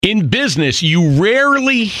In business, you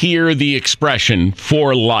rarely hear the expression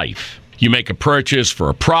for life. You make a purchase for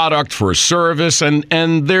a product, for a service, and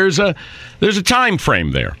there's a time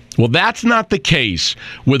frame there. Well, that's not the case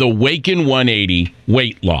with Awaken 180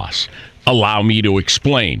 weight loss. Allow me to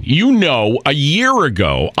explain. You know, a year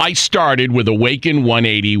ago, I started with Awaken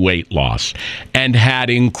 180 weight loss and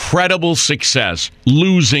had incredible success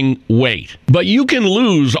losing weight. But you can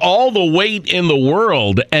lose all the weight in the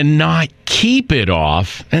world and not keep it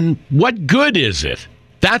off. And what good is it?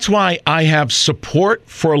 That's why I have support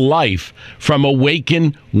for life from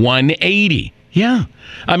Awaken 180. Yeah.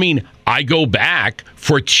 I mean, I go back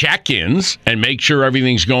for check-ins and make sure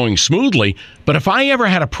everything's going smoothly. But if I ever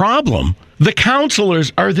had a problem, the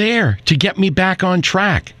counselors are there to get me back on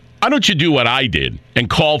track. Why don't you do what I did and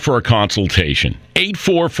call for a consultation?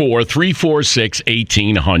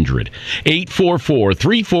 844-346-1800.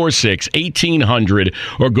 844-346-1800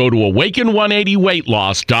 or go to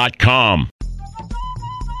awaken180weightloss.com.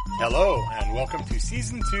 Hello, and welcome to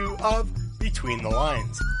Season 2 of Between the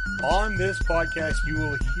Lines. On this podcast, you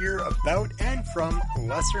will hear about and from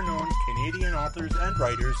lesser-known Canadian authors and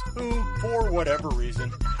writers who, for whatever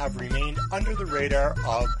reason, have remained under the radar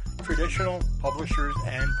of traditional publishers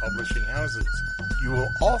and publishing houses. You will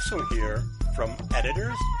also hear from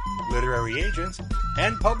editors, literary agents,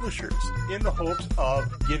 and publishers in the hopes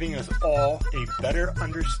of giving us all a better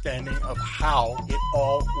understanding of how it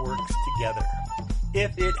all works together.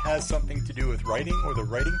 If it has something to do with writing or the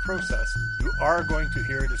writing process, you are going to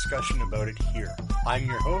hear a discussion about it here. I'm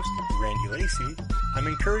your host, Randy Lacey. I'm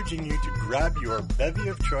encouraging you to grab your bevy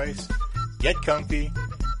of choice, get comfy,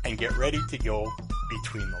 and get ready to go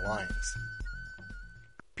between the lines.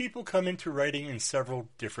 People come into writing in several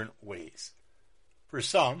different ways. For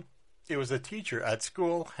some, it was a teacher at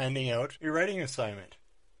school handing out a writing assignment,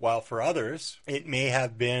 while for others, it may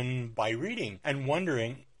have been by reading and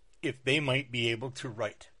wondering if they might be able to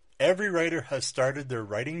write. Every writer has started their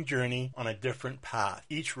writing journey on a different path.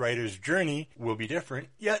 Each writer's journey will be different,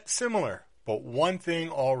 yet similar. But one thing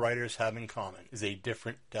all writers have in common is a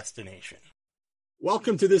different destination.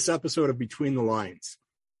 Welcome to this episode of Between the Lines.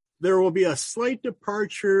 There will be a slight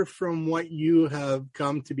departure from what you have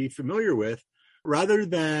come to be familiar with. Rather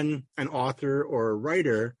than an author or a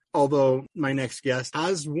writer, although my next guest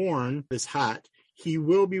has worn this hat, he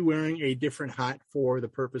will be wearing a different hat for the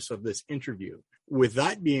purpose of this interview. With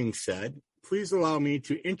that being said, please allow me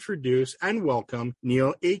to introduce and welcome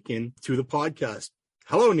Neil Aitken to the podcast.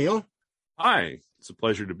 Hello, Neil. Hi, it's a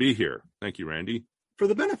pleasure to be here. Thank you, Randy. For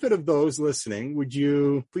the benefit of those listening, would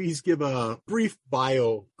you please give a brief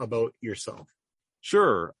bio about yourself?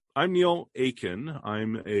 Sure. I'm Neil Aitken.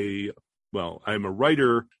 I'm a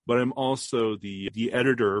writer, but I'm also the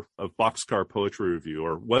editor of Boxcar Poetry Review,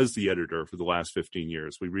 or was the editor for the last 15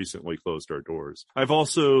 years. We recently closed our doors. I've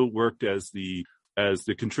also worked as the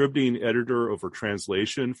contributing editor over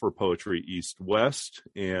translation for Poetry East-West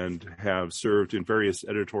and have served in various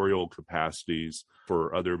editorial capacities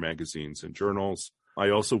for other magazines and journals. I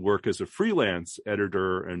also work as a freelance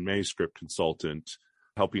editor and manuscript consultant,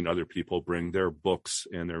 helping other people bring their books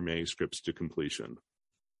and their manuscripts to completion.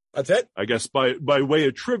 That's it? I guess by way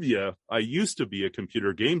of trivia, I used to be a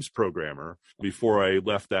computer games programmer before I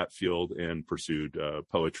left that field and pursued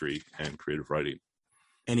poetry and creative writing.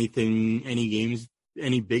 Any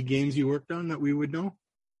big games you worked on that we would know?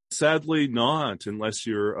 Sadly not, unless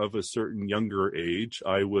you're of a certain younger age.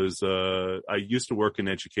 I used to work in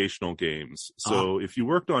educational games. So if you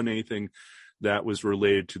worked on anything that was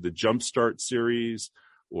related to the Jumpstart series,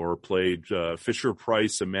 or played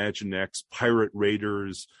Fisher-Price, Imaginext, Pirate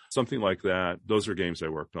Raiders, something like that. Those are games I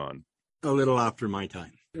worked on. A little after my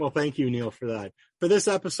time. Well, thank you, Neil, for that. For this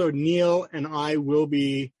episode, Neil and I will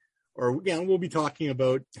be talking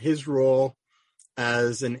about his role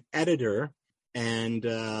as an editor and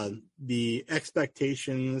the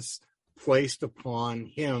expectations placed upon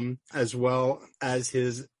him, as well as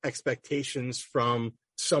his expectations from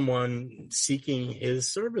someone seeking his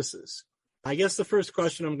services. I guess the first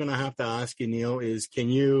question I'm going to have to ask you, Neil, is can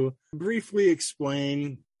you briefly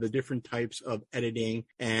explain the different types of editing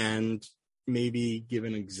and maybe give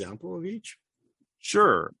an example of each?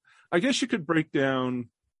 Sure. I guess you could break down,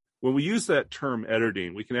 when we use that term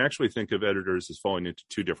editing, we can actually think of editors as falling into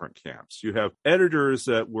two different camps. You have editors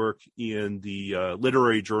that work in the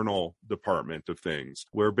literary journal department of things,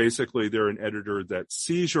 where basically they're an editor that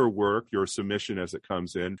sees your work, your submission as it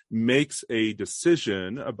comes in, makes a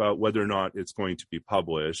decision about whether or not it's going to be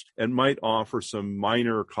published, and might offer some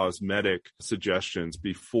minor cosmetic suggestions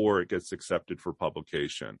before it gets accepted for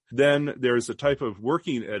publication. Then there's a type of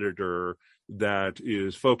working editor that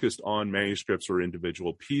is focused on manuscripts or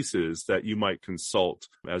individual pieces that you might consult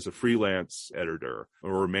as a freelance editor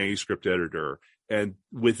or a manuscript editor. And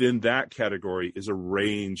within that category is a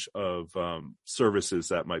range of services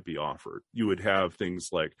that might be offered. You would have things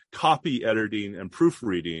like copy editing and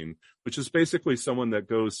proofreading, which is basically someone that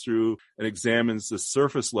goes through and examines the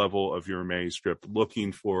surface level of your manuscript,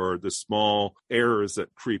 looking for the small errors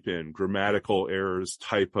that creep in, grammatical errors,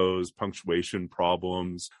 typos, punctuation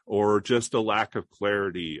problems, or just a lack of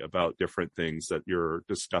clarity about different things that you're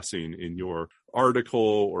discussing in your article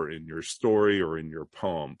or in your story or in your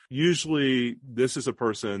poem. Usually, this is a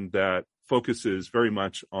person that focuses very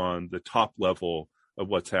much on the top level of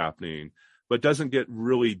what's happening, but doesn't get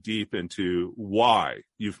really deep into why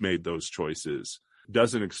you've made those choices,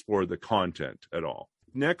 doesn't explore the content at all.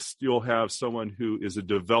 Next, you'll have someone who is a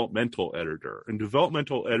developmental editor. And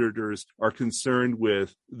developmental editors are concerned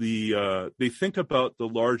with they think about the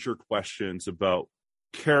larger questions about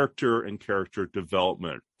character and character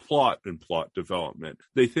development, plot and plot development.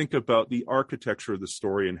 They think about the architecture of the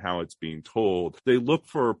story and how it's being told. They look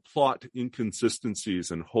for plot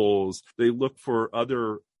inconsistencies and holes. They look for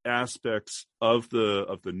other aspects of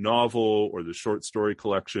the novel or the short story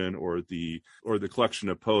collection or the collection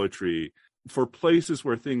of poetry for places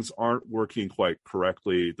where things aren't working quite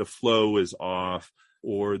correctly, the flow is off,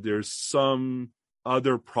 or there's some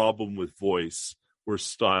other problem with voice or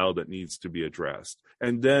style that needs to be addressed.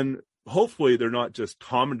 And then hopefully they're not just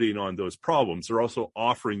commenting on those problems. They're also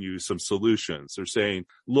offering you some solutions. They're saying,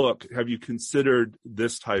 look, have you considered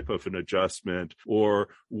this type of an adjustment? Or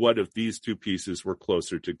what if these two pieces were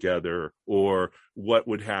closer together? Or what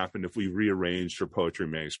would happen if we rearranged your poetry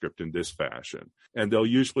manuscript in this fashion? And they'll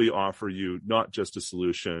usually offer you not just a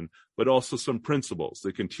solution, but also some principles.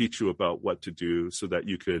 They can teach you about what to do so that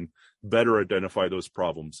you can better identify those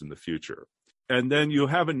problems in the future. And then you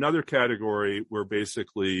have another category where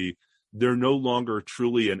basically they're no longer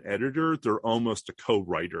truly an editor, they're almost a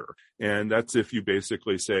co-writer. And that's if you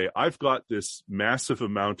basically say, I've got this massive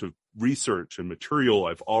amount of research and material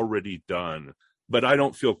I've already done, but I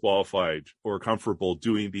don't feel qualified or comfortable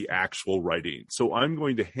doing the actual writing. So I'm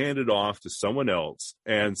going to hand it off to someone else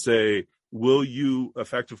and say, will you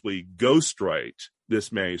effectively ghostwrite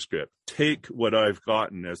this manuscript, take what I've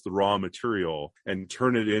gotten as the raw material and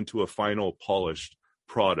turn it into a final polished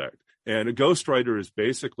product? And a ghostwriter is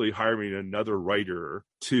basically hiring another writer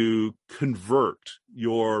to convert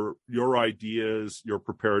your ideas, your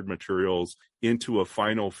prepared materials into a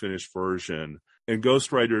final finished version. And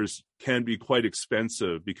ghostwriters can be quite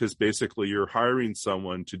expensive because basically you're hiring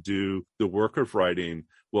someone to do the work of writing,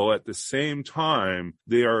 while at the same time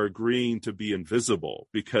they are agreeing to be invisible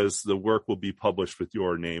because the work will be published with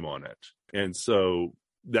your name on it. And so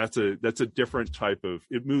that's a different type of,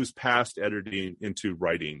 it moves past editing into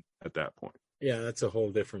writing at that point. Yeah, that's a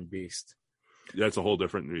whole different beast. That's a whole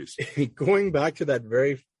different beast. Going back to that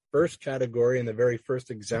very first category and the very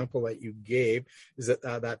first example that you gave, is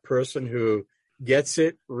that person who gets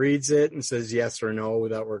it, reads it, and says yes or no,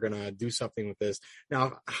 that we're going to do something with this.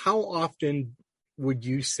 Now, how often would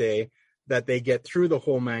you say that they get through the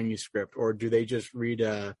whole manuscript, or do they just read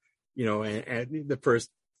and the first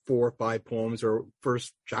 4 or 5 poems or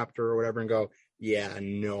first chapter or whatever and go, yeah,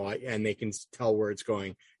 no, and they can tell where it's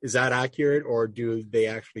going? Is that accurate, or do they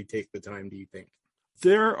actually take the time, do you think?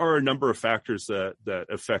 There are a number of factors that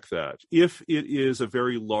affect that. If it is a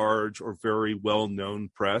very large or very well-known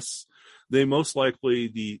press, they most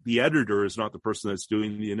likely, the editor is not the person that's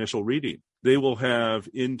doing the initial reading. They will have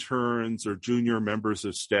interns or junior members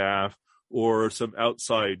of staff or some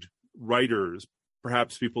outside writers,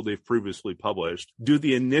 perhaps people they've previously published, do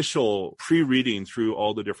the initial pre-reading through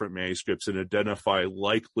all the different manuscripts and identify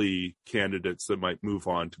likely candidates that might move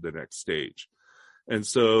on to the next stage. And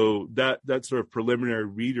so that sort of preliminary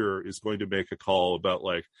reader is going to make a call about,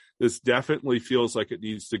 like, this definitely feels like it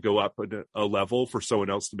needs to go up a level for someone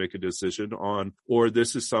else to make a decision on, or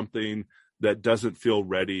this is something that doesn't feel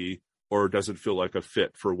ready or doesn't feel like a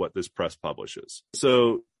fit for what this press publishes.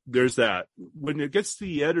 So there's that. When it gets to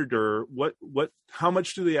the editor, how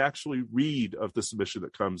much do they actually read of the submission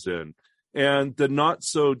that comes in? And the not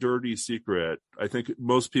so dirty secret, I think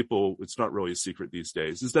most people, it's not really a secret these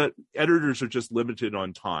days, is that editors are just limited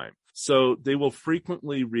on time. So they will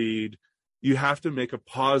frequently read. You have to make a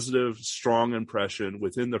positive, strong impression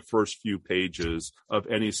within the first few pages of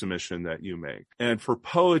any submission that you make. And for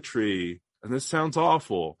poetry, and this sounds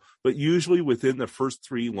awful, but usually within the first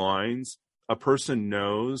 3 lines, a person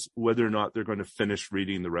knows whether or not they're going to finish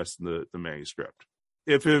reading the rest of the manuscript.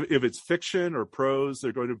 If it's fiction or prose,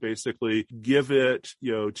 they're going to basically give it,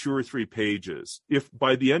 2 or 3 pages. If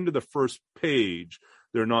by the end of the first page,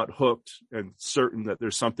 they're not hooked and certain that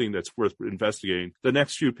there's something that's worth investigating, the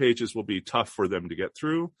next few pages will be tough for them to get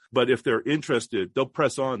through. But if they're interested, they'll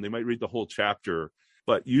press on. They might read the whole chapter.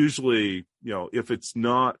 But usually,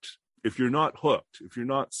 if you're not hooked, if you're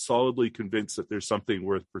not solidly convinced that there's something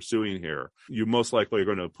worth pursuing here, you most likely are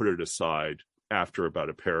going to put it aside after about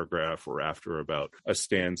a paragraph or after about a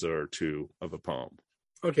stanza or two of a poem.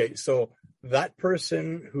 Okay, so that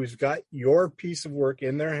person who's got your piece of work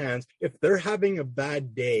in their hands, if they're having a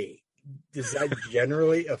bad day, does that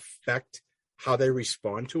generally affect how they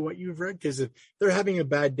respond to what you've read? Because if they're having a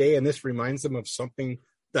bad day and this reminds them of something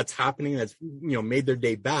that's happening that's made their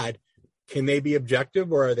day bad, can they be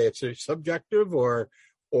objective, or are they subjective, or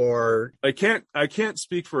I can't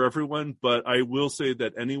speak for everyone, but I will say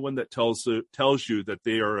that anyone that tells you that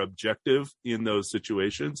they are objective in those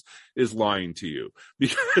situations is lying to you,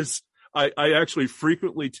 because I actually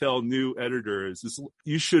frequently tell new editors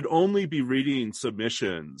you should only be reading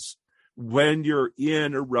submissions when you're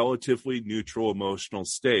in a relatively neutral emotional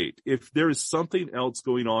state. If there is something else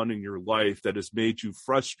going on in your life that has made you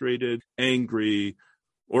frustrated, angry,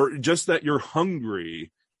 or just that you're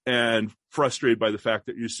hungry and frustrated by the fact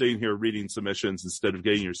that you're sitting here reading submissions instead of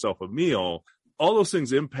getting yourself a meal, all those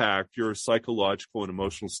things impact your psychological and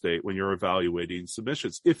emotional state when you're evaluating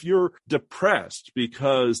submissions. If you're depressed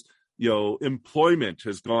because employment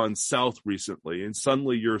has gone south recently and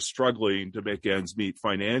suddenly you're struggling to make ends meet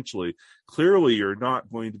financially, clearly you're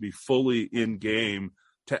not going to be fully in game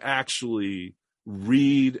to actually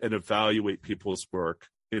read and evaluate people's work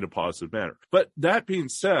in a positive manner. But that being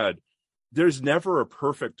said, there's never a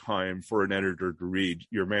perfect time for an editor to read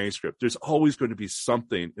your manuscript. There's always going to be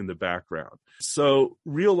something in the background. So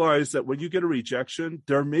realize that when you get a rejection,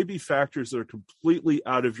 there may be factors that are completely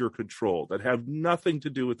out of your control, that have nothing to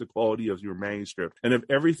do with the quality of your manuscript and have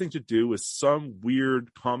everything to do with some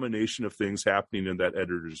weird combination of things happening in that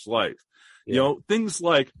editor's life. Yeah. Things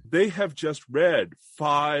like they have just read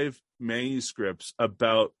 5 manuscripts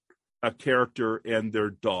about a character and their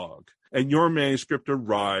dog. And your manuscript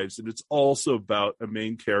arrives, and it's also about a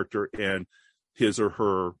main character and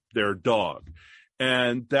their dog.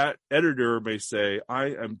 And that editor may say, I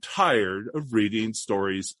am tired of reading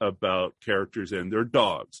stories about characters and their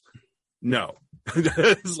dogs. No.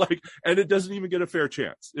 It's and it doesn't even get a fair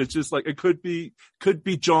chance. It's just it could be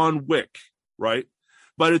John Wick, right?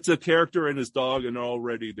 But it's a character and his dog, and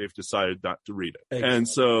already they've decided not to read it. Exactly. And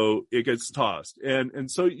so it gets tossed.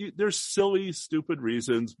 And so there's silly, stupid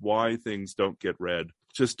reasons why things don't get read.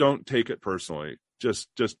 Just don't take it personally.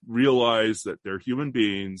 Just realize that they're human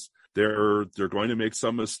beings. They're going to make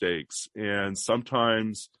some mistakes. And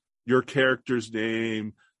sometimes your character's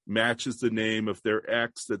name matches the name of their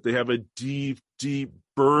ex that they have a deep, deep,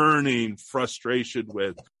 burning frustration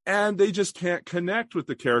with, and they just can't connect with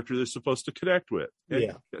the character they're supposed to connect with.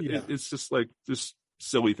 Yeah. It's just just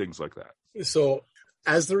silly things like that. So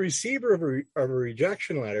as the receiver of a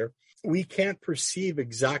rejection letter, we can't perceive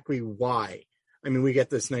exactly why. I mean, we get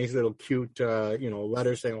this nice little cute,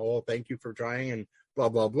 letter saying, oh, thank you for trying and blah,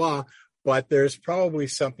 blah, blah. But there's probably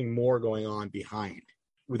something more going on behind.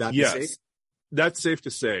 Would that be safe? That's safe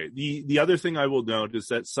to say. The other thing I will note is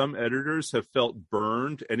that some editors have felt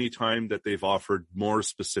burned anytime that they've offered more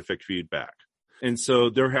specific feedback. And so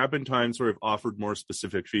there have been times where I've offered more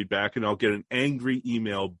specific feedback and I'll get an angry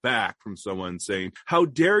email back from someone saying, how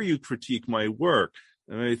dare you critique my work?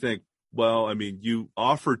 And I think, well, I mean, you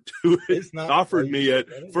offered me it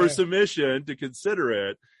for submission to consider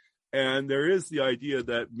it. And there is the idea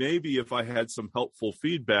that maybe if I had some helpful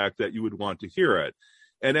feedback that you would want to hear it.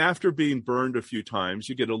 And after being burned a few times,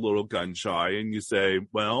 you get a little gun shy and you say,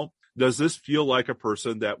 well, does this feel like a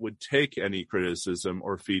person that would take any criticism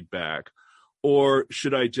or feedback? Or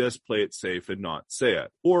should I just play it safe and not say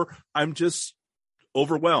it? Or I'm just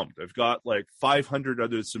overwhelmed. I've got 500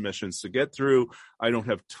 other submissions to get through. I don't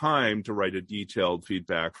have time to write a detailed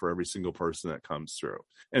feedback for every single person that comes through.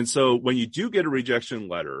 And so when you do get a rejection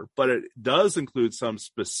letter, but it does include some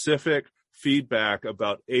specific feedback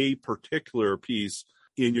about a particular piece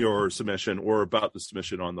in your submission or about the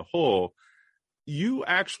submission on the whole, you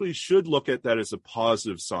actually should look at that as a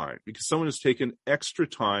positive sign because someone has taken extra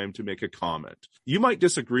time to make a comment. You might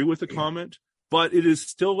disagree with the comment, but it is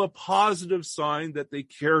still a positive sign that they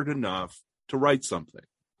cared enough to write something.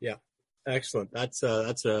 Yeah. Excellent. That's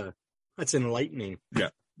enlightening. Yeah.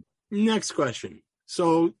 Next question.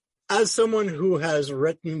 So as someone who has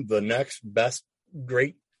written the next best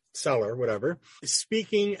great seller, whatever,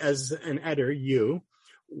 speaking as an editor,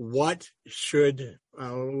 what should,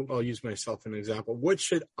 I'll use myself as an example, what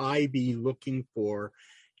should I be looking for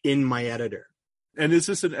in my editor? And is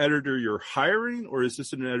this an editor you're hiring, or is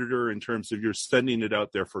this an editor in terms of you're sending it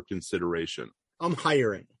out there for consideration? I'm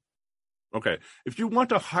hiring. Okay. If you want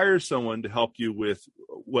to hire someone to help you with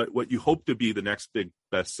what you hope to be the next big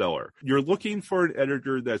bestseller, you're looking for an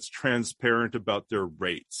editor that's transparent about their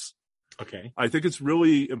rates. Okay. I think it's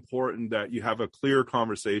really important that you have a clear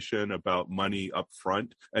conversation about money up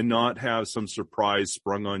front and not have some surprise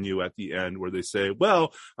sprung on you at the end where they say,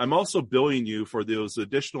 well, I'm also billing you for those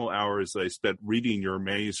additional hours that I spent reading your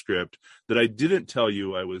manuscript that I didn't tell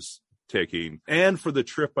you I was taking, and for the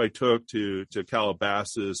trip I took to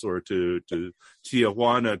Calabasas or to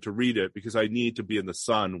Tijuana to read it because I need to be in the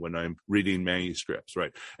sun when I'm reading manuscripts,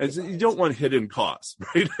 right? And so you don't want hidden costs,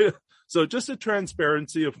 right? So just a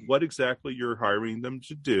transparency of what exactly you're hiring them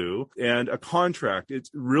to do, and a contract. It's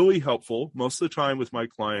really helpful. Most of the time with my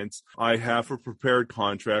clients, I have a prepared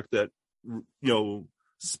contract that,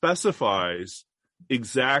 specifies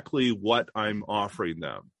exactly what I'm offering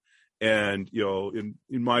them. And, in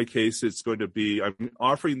my case, it's going to be, I'm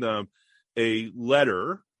offering them a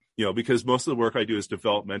letter, because most of the work I do is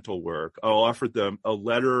developmental work. I'll offer them a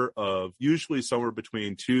letter of usually somewhere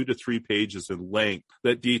between 2 to 3 pages in length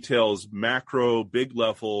that details macro, big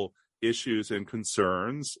level issues and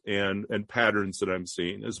concerns and patterns that I'm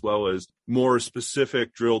seeing, as well as more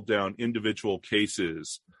specific drilled down individual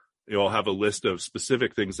cases. I'll have a list of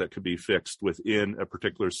specific things that could be fixed within a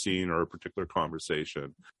particular scene or a particular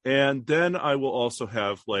conversation. And then I will also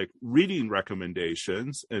have reading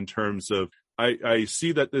recommendations in terms of, I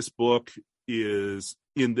see that this book is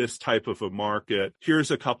in this type of a market.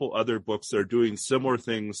 Here's a couple other books that are doing similar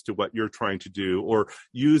things to what you're trying to do, or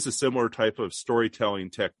use a similar type of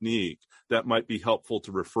storytelling technique that might be helpful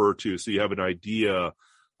to refer to. So you have an idea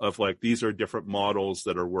of these are different models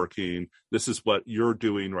that are working. This is what you're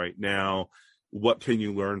doing right now. What can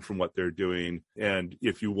you learn from what they're doing? And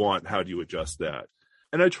if you want, how do you adjust that?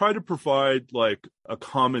 And I try to provide a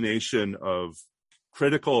combination of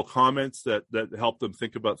critical comments that help them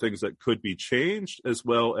think about things that could be changed, as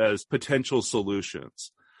well as potential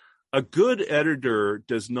solutions. A good editor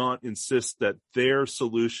does not insist that their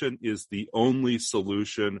solution is the only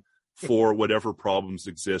solution for whatever problems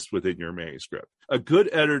exist within your manuscript. A good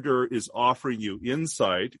editor is offering you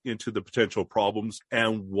insight into the potential problems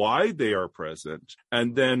and why they are present,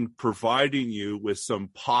 and then providing you with some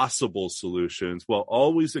possible solutions while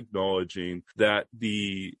always acknowledging that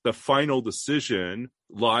the final decision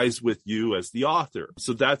lies with you as the author.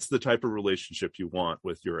 So that's the type of relationship you want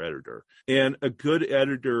with your editor. And a good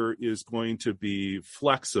editor is going to be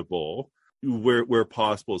flexible where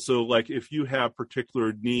possible. So if you have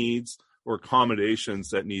particular needs or accommodations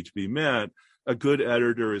that need to be met, a good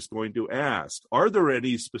editor is going to ask, are there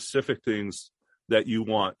any specific things that you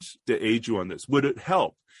want to aid you on this? Would it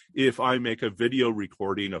help if I make a video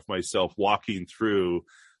recording of myself walking through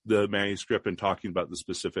the manuscript and talking about the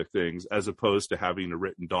specific things, as opposed to having a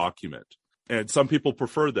written document? And some people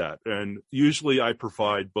prefer that. And usually I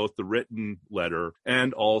provide both the written letter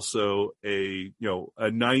and also a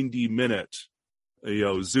 90-minute,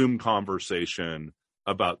 Zoom conversation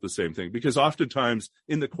about the same thing. Because oftentimes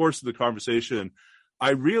in the course of the conversation, I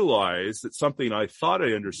realized that something I thought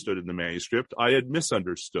I understood in the manuscript, I had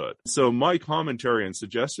misunderstood. So my commentary and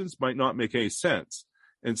suggestions might not make any sense.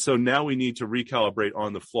 And so now we need to recalibrate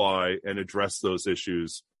on the fly and address those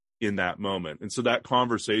issues in that moment. And so that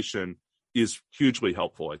conversation is hugely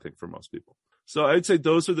helpful, I think, for most people. So I'd say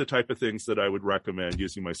those are the type of things that I would recommend,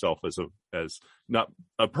 using myself as not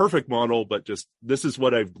a perfect model, but just this is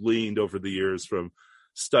what I've gleaned over the years from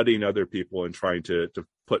studying other people and trying to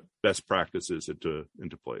put best practices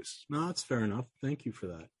into place. No, that's fair enough. Thank you for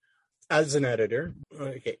that. As an editor,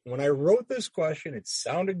 okay, when I wrote this question, it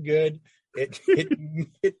sounded good.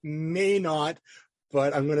 It may not,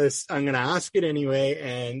 but I'm gonna ask it anyway.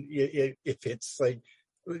 And if it's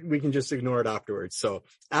we can just ignore it afterwards. So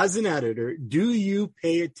as an editor, do you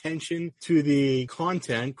pay attention to the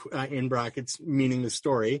content, in brackets, meaning the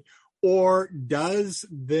story, or does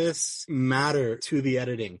this matter to the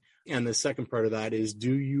editing? And the second part of that is,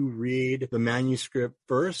 do you read the manuscript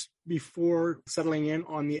first before settling in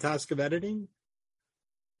on the task of editing?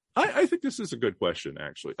 I think this is a good question,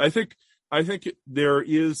 actually. I think there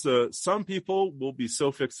is some people will be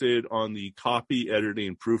so fixated on the copy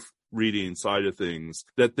editing, proofreading side of things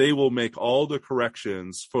that they will make all the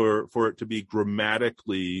corrections for it to be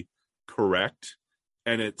grammatically correct,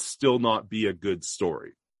 and it still not be a good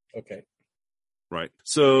story. Okay. Right.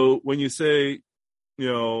 So when you say,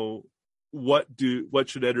 what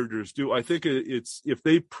should editors do? I think it's if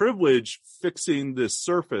they privilege fixing this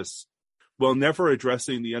surface while never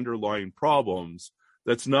addressing the underlying problems,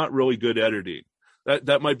 that's not really good editing.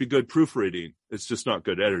 That might be good proofreading. It's just not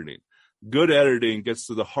good editing. Good editing gets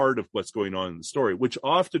to the heart of what's going on in the story, which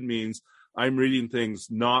often means I'm reading things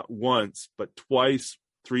not once, but twice,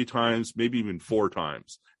 3 times, maybe even 4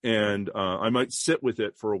 times. And I might sit with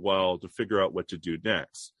it for a while to figure out what to do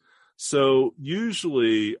next. So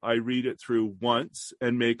usually I read it through once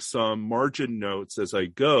and make some margin notes as I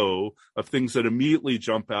go of things that immediately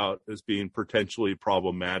jump out as being potentially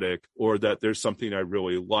problematic, or that there's something I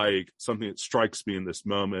really like, something that strikes me in this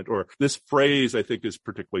moment, or this phrase I think is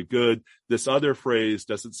particularly good. This other phrase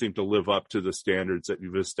doesn't seem to live up to the standards that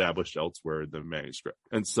you've established elsewhere in the manuscript.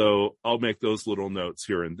 And so I'll make those little notes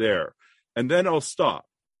here and there. And then I'll stop.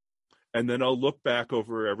 And then I'll look back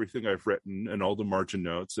over everything I've written and all the margin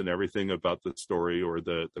notes and everything about the story or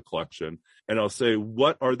the collection. And I'll say,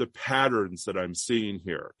 what are the patterns that I'm seeing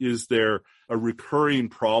here? Is there a recurring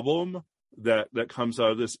problem that comes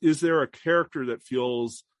out of this? Is there a character that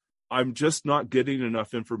feels I'm just not getting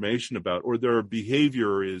enough information about, or their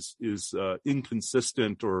behavior is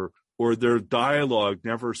inconsistent, or their dialogue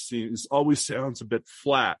always sounds a bit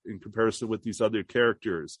flat in comparison with these other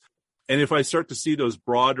characters? And if I start to see those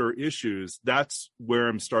broader issues, that's where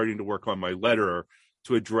I'm starting to work on my letter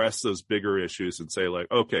to address those bigger issues and say,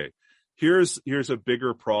 like, okay, here's a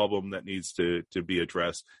bigger problem that needs to be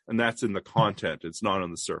addressed. And that's in the content. It's not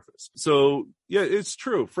on the surface. So yeah, it's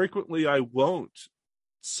true. Frequently I won't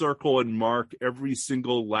circle and mark every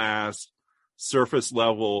single last surface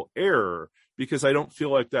level error, because I don't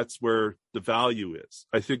feel like that's where the value is.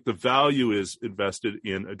 I think the value is invested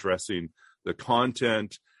in addressing the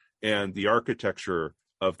content and the architecture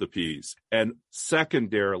of the piece, and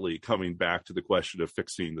secondarily coming back to the question of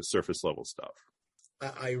fixing the surface level stuff.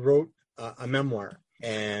 I wrote a memoir,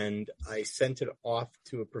 and I sent it off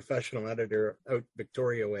to a professional editor out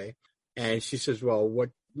Victoria way, and she says, well,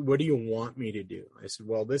 what do you want me to do? I said,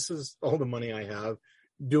 well, this is all the money I have.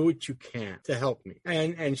 Do what you can to help me.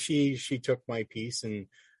 And she took my piece, and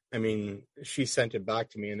I mean, she sent it back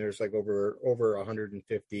to me, and there's like over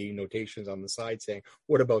 150 notations on the side saying,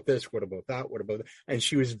 what about this? What about that? What about that? And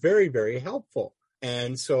she was very, very helpful.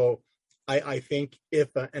 And so I think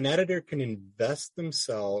if an editor can invest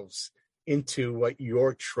themselves into what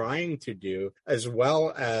you're trying to do, as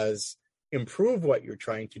well as improve what you're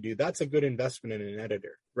trying to do, that's a good investment in an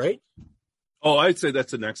editor, right? Oh, I'd say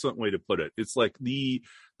that's an excellent way to put it. It's like the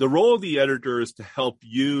role of the editor is to help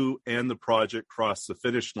you and the project cross the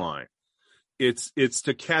finish line. It's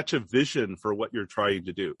to catch a vision for what you're trying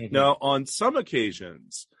to do. Mm-hmm. Now, on some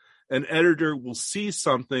occasions, an editor will see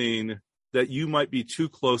something that you might be too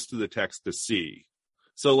close to the text to see.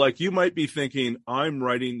 So like you might be thinking, I'm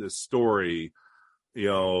writing this story,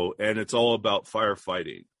 and it's all about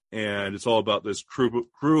firefighting. And it's all about this crew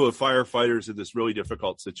of firefighters in this really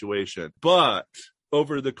difficult situation. But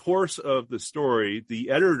over the course of the story, the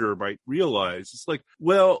editor might realize it's like,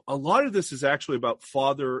 well, a lot of this is actually about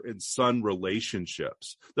father and son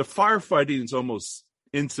relationships. The firefighting is almost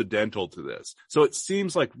incidental to this. So it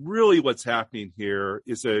seems like really what's happening here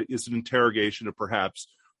is an interrogation of perhaps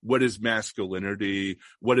what is masculinity,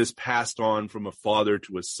 what is passed on from a father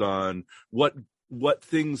to a son, what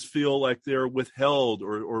things feel like they're withheld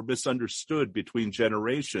or misunderstood between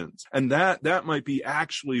generations. And that might be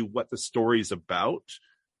actually what the story's about.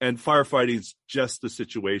 And firefighting is just the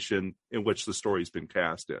situation in which the story's been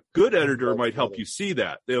cast in. Good editor might help you see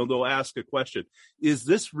that. They'll ask a question. Is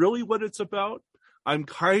this really what it's about? I'm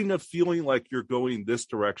kind of feeling like you're going this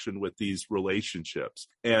direction with these relationships.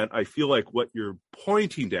 And I feel like what you're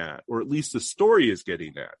pointing at, or at least the story is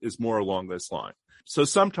getting at, is more along this line. So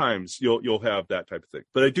sometimes you'll have that type of thing.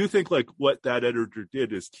 But I do think like what that editor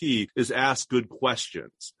did is key, is ask good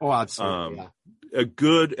questions. Oh, absolutely. Yeah. A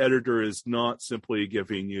good editor is not simply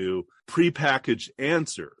giving you prepackaged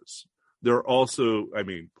answers. They're also,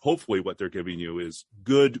 hopefully what they're giving you is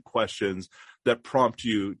good questions that prompt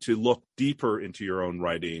you to look deeper into your own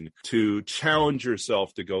writing, to challenge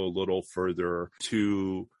yourself to go a little further,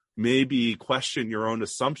 to maybe question your own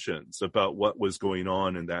assumptions about what was going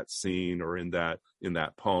on in that scene or in that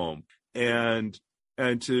poem, and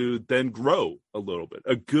to then grow a little bit.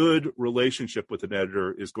 A good relationship with an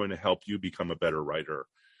editor is going to help you become a better writer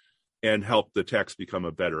and help the text become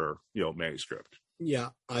a better, manuscript. Yeah,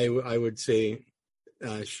 I would say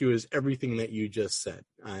she was everything that you just said.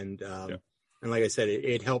 And like I said,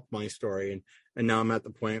 it helped my story. And now I'm at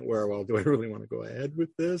the point where, well, do I really want to go ahead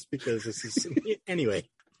with this? Because this is, anyway,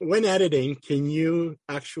 when editing, can you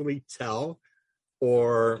actually tell,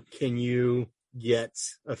 or can you get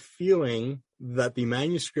a feeling that the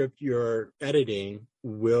manuscript you're editing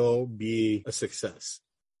will be a success?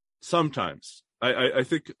 Sometimes. I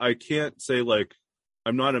think I can't say like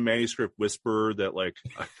I'm not a manuscript whisperer that like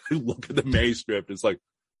I look at the manuscript. It's like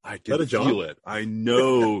I can feel it. I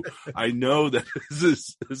know that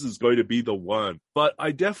this is going to be the one. But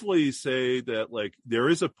I definitely say that like there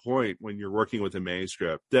is a point when you're working with a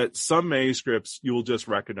manuscript that some manuscripts you will just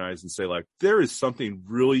recognize and say like there is something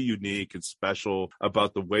really unique and special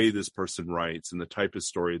about the way this person writes and the type of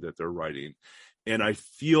story that they're writing. And I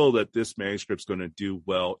feel that this manuscript's going to do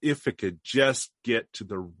well if it could just get to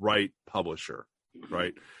the right publisher,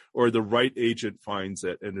 right? Or the right agent finds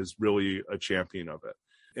it and is really a champion of it.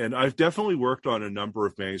 And I've definitely worked on a number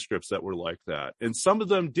of manuscripts that were like that. And some of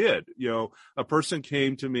them did. You know, a person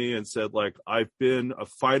came to me and said, like, I've been a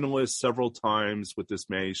finalist several times with this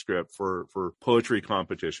manuscript for poetry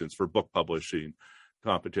competitions, for book publishing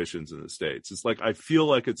competitions in the States. It's like, I feel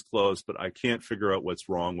like it's close, but I can't figure out what's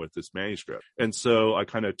wrong with this manuscript. And so I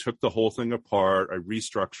kind of took the whole thing apart. I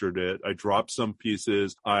restructured it. I dropped some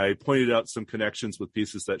pieces. I pointed out some connections with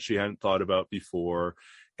pieces that she hadn't thought about before.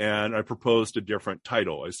 And I proposed a different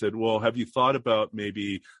title. I said, well, have you thought about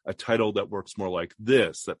maybe a title that works more like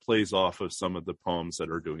this, that plays off of some of the poems that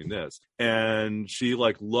are doing this? And she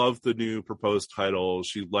like loved the new proposed title.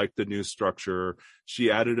 She liked the new structure. She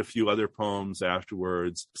added a few other poems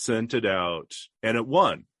afterwards, sent it out, and it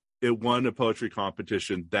won. It won a poetry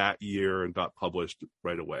competition that year and got published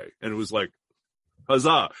right away. And it was like,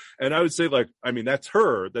 huzzah. And I would say like, I mean, that's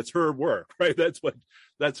her work, right?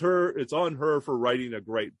 That's her. It's on her for writing a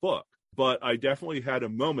great book. But I definitely had a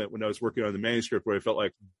moment when I was working on the manuscript where I felt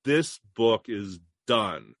like this book is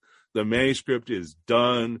done. The manuscript is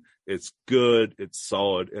done. It's good. It's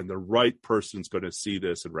solid. And the right person's going to see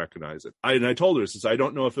this and recognize it. I told her, I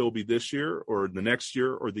don't know if it will be this year or the next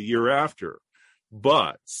year or the year after,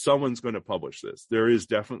 but someone's going to publish this. There is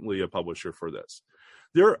definitely a publisher for this.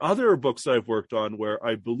 There are other books I've worked on where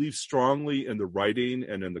I believe strongly in the writing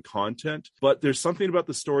and in the content, but there's something about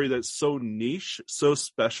the story that's so niche, so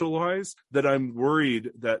specialized, that I'm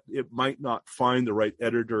worried that it might not find the right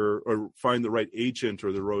editor or find the right agent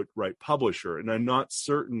or the right publisher. And I'm not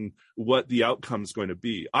certain what the outcome is going to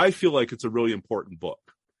be. I feel like it's a really important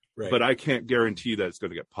book, right, but I can't guarantee that it's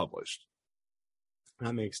going to get published.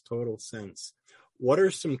 That makes total sense. What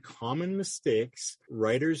are some common mistakes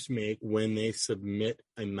writers make when they submit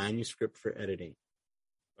a manuscript for editing?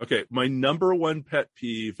 Okay, my number one pet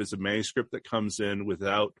peeve is a manuscript that comes in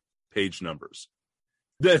without page numbers.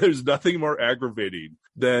 There's nothing more aggravating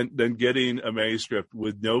than getting a manuscript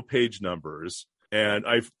with no page numbers. And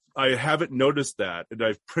I haven't noticed that, and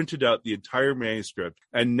I've printed out the entire manuscript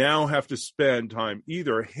and now have to spend time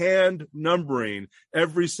either hand numbering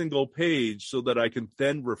every single page so that I can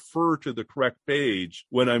then refer to the correct page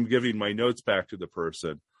when I'm giving my notes back to the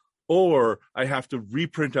person, or I have to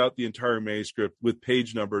reprint out the entire manuscript with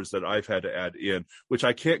page numbers that I've had to add in, which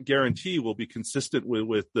I can't guarantee will be consistent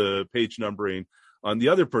with the page numbering on the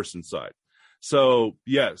other person's side. So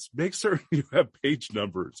yes, make certain you have page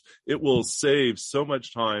numbers. It will save so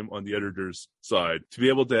much time on the editor's side to be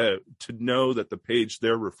able to know that the page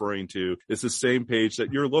they're referring to is the same page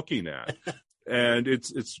that you're looking at. And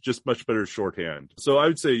it's just much better shorthand. So I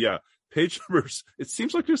would say, yeah, page numbers, it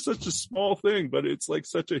seems like it's such a small thing, but it's like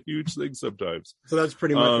such a huge thing sometimes. So that's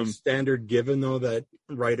pretty much a standard given though that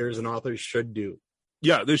writers and authors should do.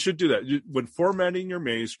 Yeah, they should do that. When formatting your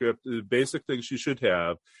manuscript, the basic things you should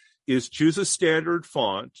have is choose a standard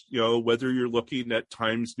font, whether you're looking at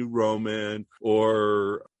Times New Roman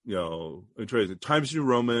or, Times New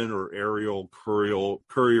Roman or Arial,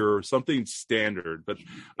 Courier, something standard. But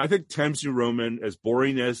I think Times New Roman, as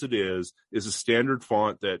boring as it is a standard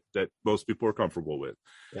font that most people are comfortable with.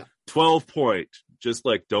 Yeah. 12 point, just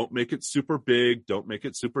like don't make it super big, don't make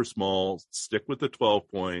it super small, stick with the 12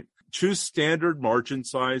 point. Choose standard margin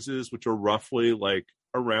sizes, which are roughly like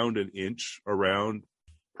around an inch around.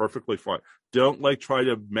 Perfectly fine. Don't try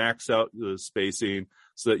to max out the spacing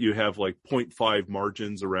so that you have 0.5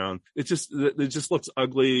 margins around. It just looks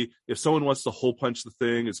ugly. If someone wants to hole punch the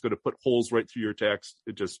thing, it's going to put holes right through your text.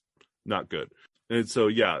 It just not good. And so,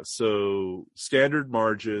 so standard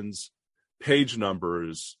margins, page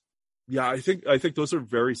numbers. Yeah, I think those are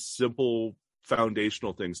very simple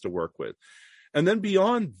foundational things to work with. And then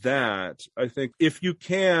beyond that, I think if you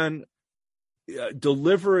can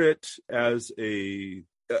deliver it as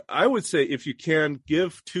I would say if you can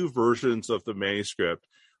give two versions of the manuscript,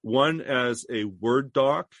 one as a Word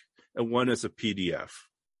doc and one as a PDF.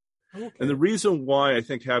 Okay. And the reason why I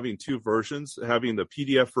think having two versions, having the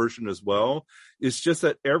PDF version as well, is just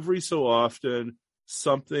that every so often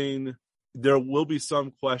there will be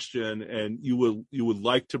some question and you would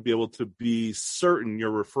like to be able to be certain you're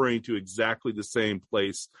referring to exactly the same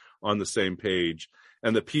place on the same page.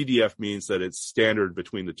 And the PDF means that it's standard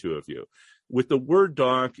between the two of you. With the Word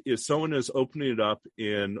doc, if someone is opening it up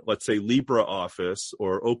in, let's say, LibreOffice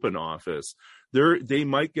or OpenOffice, they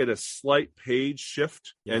might get a slight page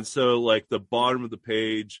shift. Yeah. And so like the bottom of the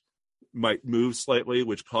page might move slightly,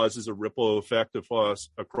 which causes a ripple effect across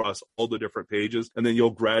all the different pages. And then you'll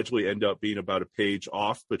gradually end up being about a page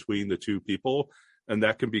off between the two people. And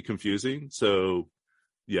that can be confusing. So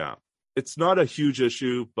yeah, it's not a huge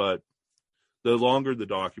issue, but the longer the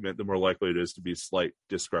document, the more likely it is to be slight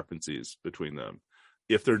discrepancies between them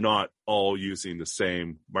if they're not all using the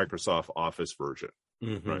same Microsoft Office version,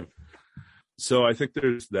 right? So I think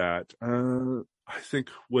there's that. I think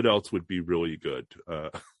what else would be really good?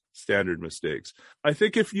 Standard mistakes. I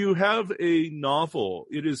think if you have a novel,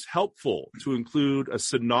 it is helpful to include a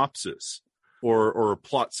synopsis or a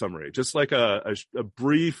plot summary, just like a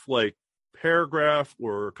brief like paragraph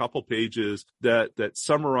or a couple pages that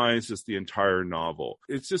summarizes the entire novel.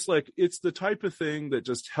 It's just like, it's the type of thing that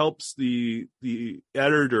just helps the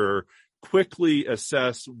editor quickly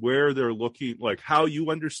assess where they're looking, like how you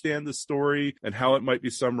understand the story and how it might be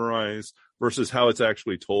summarized versus how it's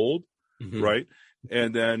actually told, right?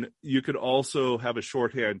 And then you could also have a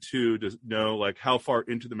shorthand too to know like how far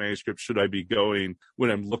into the manuscript should I be going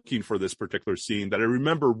when I'm looking for this particular scene that I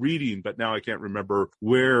remember reading, but now I can't remember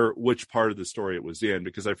which part of the story it was in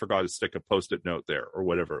because I forgot to stick a Post-it note there or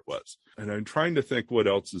whatever it was. And I'm trying to think what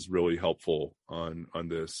else is really helpful on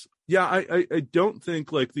this. Yeah, I don't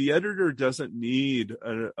think like the editor doesn't need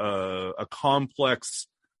a complex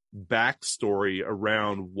backstory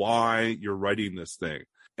around why you're writing this thing.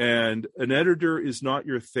 And an editor is not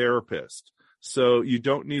your therapist. So you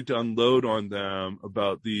don't need to unload on them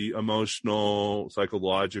about the emotional,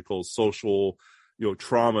 psychological, social,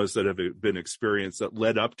 traumas that have been experienced that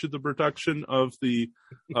led up to the production of the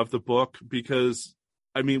book, because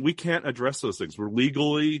I mean, we can't address those things. We're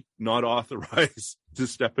legally not authorized to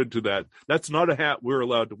step into that. That's not a hat we're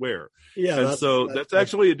allowed to wear. Yeah. And that's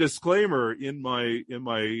actually a disclaimer in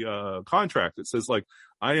my contract. It says like,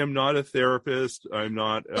 I am not a therapist. I'm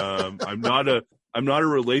not a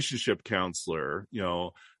relationship counselor.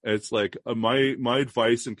 It's like my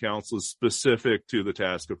advice and counsel is specific to the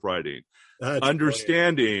task of writing. That's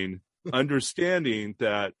understanding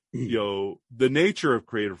that, the nature of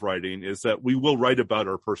creative writing is that we will write about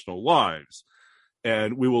our personal lives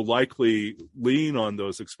and we will likely lean on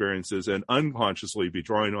those experiences and unconsciously be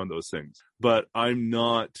drawing on those things. But I'm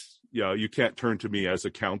not, you can't turn to me as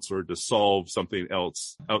a counselor to solve something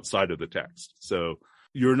else outside of the text. So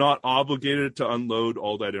you're not obligated to unload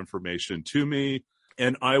all that information to me.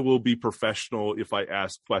 And I will be professional if I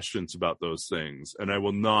ask questions about those things. And I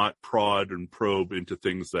will not prod and probe into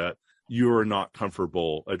things that you're not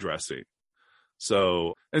comfortable addressing.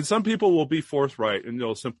 So, and some people will be forthright and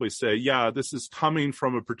they'll simply say, yeah, this is coming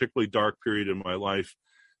from a particularly dark period in my life,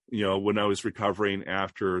 when I was recovering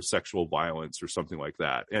after sexual violence or something like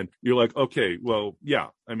that. And you're like, okay, well, yeah,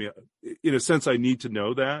 I mean, in a sense, I need to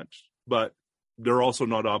know that, but they're also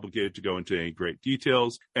not obligated to go into any great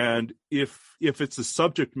details. And if it's a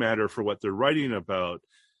subject matter for what they're writing about,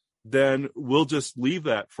 then we'll just leave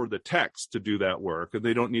that for the text to do that work. And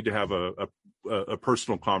they don't need to have a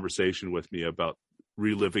personal conversation with me about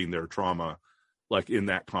reliving their trauma, like in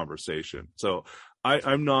that conversation. So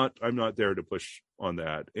I'm not there to push on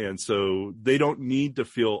that. And so they don't need to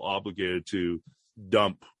feel obligated to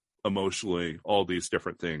dump emotionally all these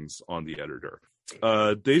different things on the editor.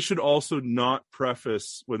 They should also not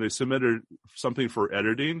preface, when they submitted something for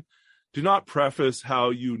editing, do not preface how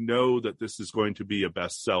you know that this is going to be a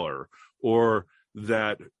bestseller or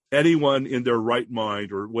that anyone in their right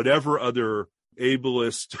mind or whatever other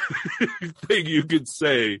ableist thing you could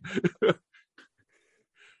say.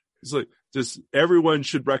 It's like, just everyone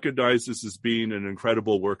should recognize this as being an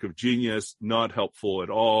incredible work of genius, not helpful at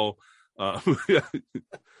all.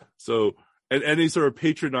 So, and any sort of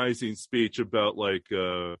patronizing speech about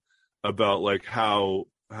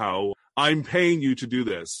how I'm paying you to do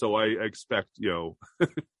this, so I expect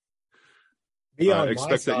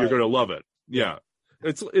expect that you're going to love it. Yeah.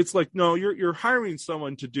 It's like, no, you're hiring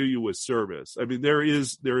someone to do you a service. I mean, there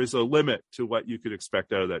is a limit to what you could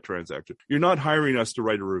expect out of that transaction. You're not hiring us to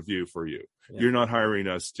write a review for you. Yeah. You're not hiring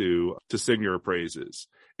us to sing your praises.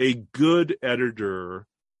 A good editor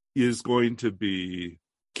is going to be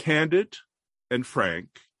candid and frank,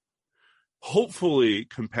 hopefully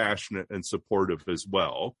compassionate and supportive as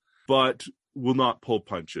well, but will not pull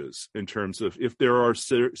punches in terms of if there are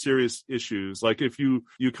serious issues. Like if you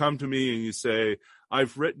come to me and you say,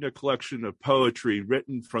 I've written a collection of poetry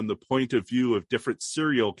written from the point of view of different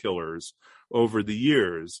serial killers over the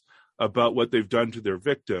years about what they've done to their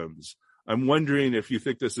victims. I'm wondering if you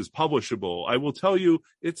think this is publishable. I will tell you,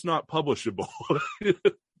 it's not publishable.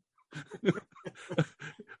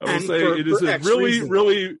 I will say it is a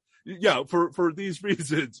really, for these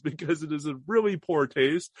reasons, because it is a really poor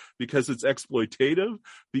taste, because it's exploitative,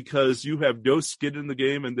 because you have no skin in the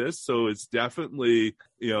game in this. So it's definitely,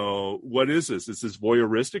 what is this? Is this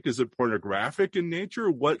voyeuristic? Is it pornographic in nature?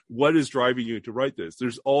 What is driving you to write this?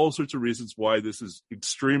 There's all sorts of reasons why this is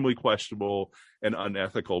extremely questionable and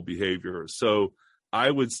unethical behavior. So I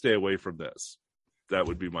would stay away from this. That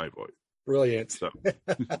would be my vote. Brilliant. So.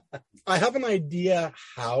 I have an idea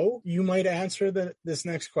how you might answer this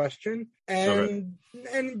next question, and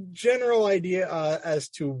general idea as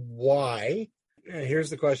to why.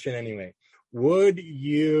 Here's the question anyway. Would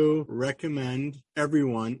you recommend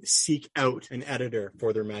everyone seek out an editor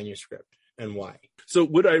for their manuscript, and why? So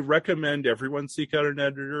would I recommend everyone seek out an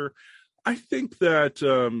editor? I think that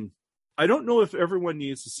I don't know if everyone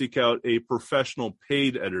needs to seek out a professional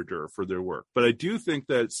paid editor for their work, but I do think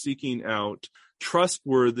that seeking out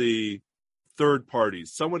trustworthy third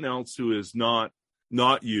parties, someone else who is not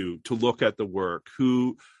you, to look at the work,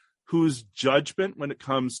 whose judgment when it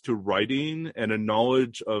comes to writing and a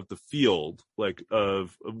knowledge of the field, like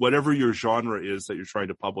of whatever your genre is that you're trying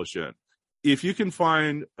to publish in. If you can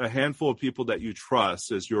find a handful of people that you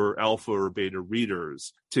trust as your alpha or beta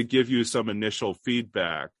readers to give you some initial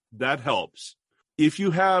feedback, that helps. If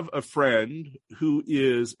you have a friend who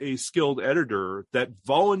is a skilled editor that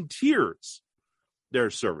volunteers their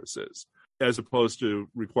services as opposed to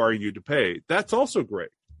requiring you to pay, that's also great.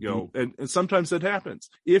 And sometimes that happens.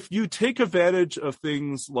 If you take advantage of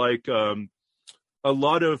things like a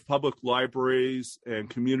lot of public libraries and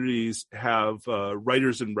communities have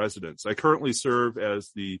writers in residence. I currently serve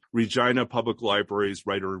as the Regina Public Library's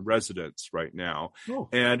writer in residence right now. Oh.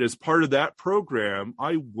 And as part of that program,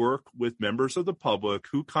 I work with members of the public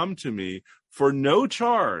who come to me for no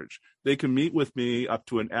charge. They can meet with me up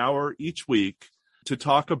to an hour each week to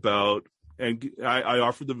talk about, and I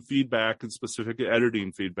offer them feedback and specific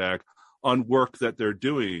editing feedback on work that they're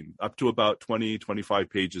doing, up to about 20,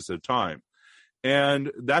 25 pages at a time.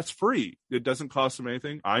 And that's free. It doesn't cost them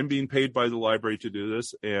anything. I'm being paid by the library to do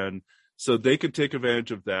this. And so they can take advantage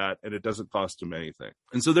of that, and it doesn't cost them anything.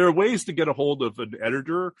 And so there are ways to get a hold of an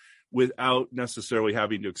editor without necessarily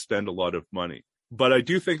having to expend a lot of money. But I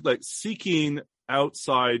do think that seeking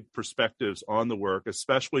outside perspectives on the work,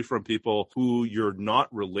 especially from people who you're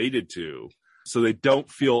not related to, so they don't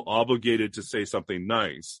feel obligated to say something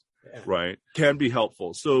nice, right, can be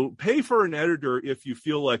helpful. So pay for an editor if you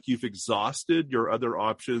feel like you've exhausted your other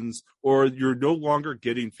options, or you're no longer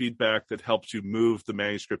getting feedback that helps you move the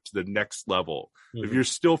manuscript to the next level. Mm-hmm. If you're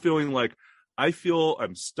still feeling like, I feel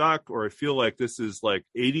I'm stuck, or I feel like this is like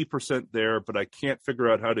 80% there, but I can't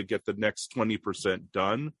figure out how to get the next 20%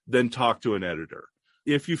 done, then talk to an editor.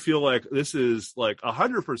 If you feel like this is like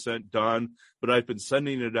 100% done, but I've been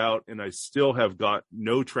sending it out and I still have got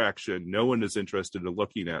no traction, no one is interested in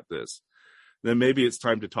looking at this, then maybe it's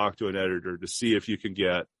time to talk to an editor to see if you can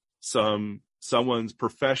get someone's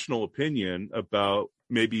professional opinion about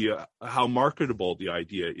maybe how marketable the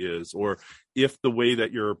idea is, or if the way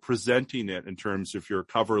that you're presenting it in terms of your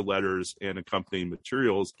cover letters and accompanying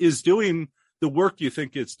materials is doing the work you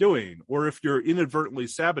think it's doing, or if you're inadvertently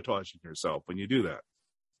sabotaging yourself when you do that.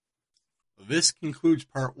 This concludes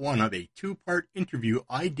part one of a two-part interview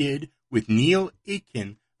I did with Neil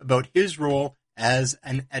Aitken about his role as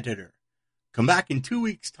an editor. Come back in 2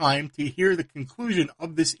 weeks' time to hear the conclusion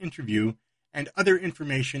of this interview and other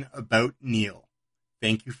information about Neil.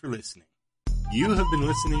 Thank you for listening. You have been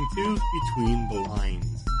listening to Between the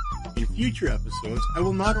Lines. In future episodes, I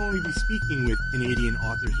will not only be speaking with Canadian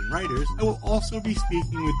authors and writers, I will also be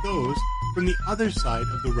speaking with those from the other side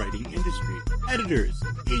of the writing industry, editors,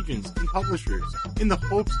 agents, and publishers, in the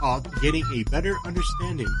hopes of getting a better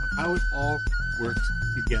understanding of how it all works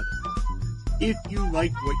together. If you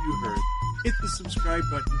liked what you heard, hit the subscribe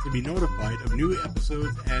button to be notified of new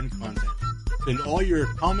episodes and content. Send all your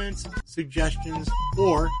comments, suggestions,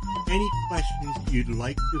 or any questions you'd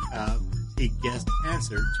like to have a guest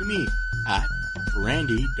answer to me at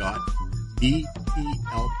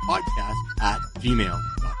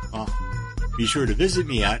randy.btlpodcast@gmail.com. Be sure to visit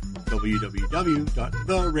me at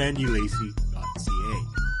www.therandylacey.ca.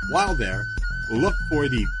 While there, look for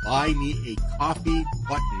the Buy Me a Coffee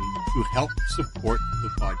button to help support the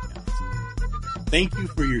podcast. Thank you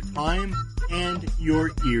for your time and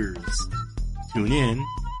your ears. Tune in,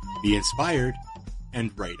 be inspired,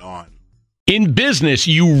 and write on. In business,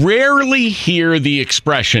 you rarely hear the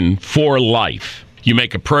expression "for life." You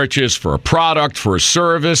make a purchase for a product, for a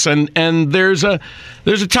service, and there's a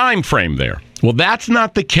time frame there. Well, that's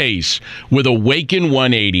not the case with Awaken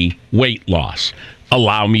 180 weight loss.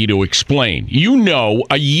 Allow me to explain. You know,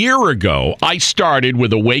 a year ago, I started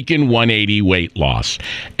with Awaken 180 weight loss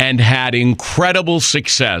and had incredible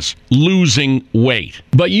success losing weight.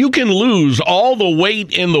 But you can lose all the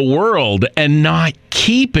weight in the world and not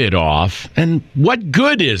keep it off. And what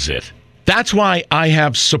good is it? That's why I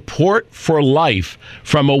have support for life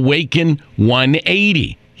from Awaken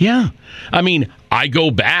 180. Yeah. I mean, I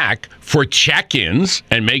go back for check-ins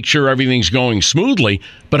and make sure everything's going smoothly.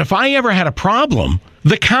 But if I ever had a problem,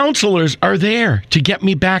 the counselors are there to get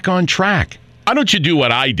me back on track. Why don't you do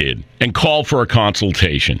what I did and call for a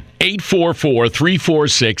consultation?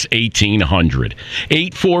 844-346-1800.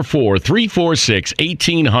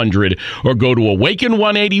 844-346-1800 or go to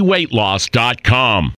awaken180weightloss.com.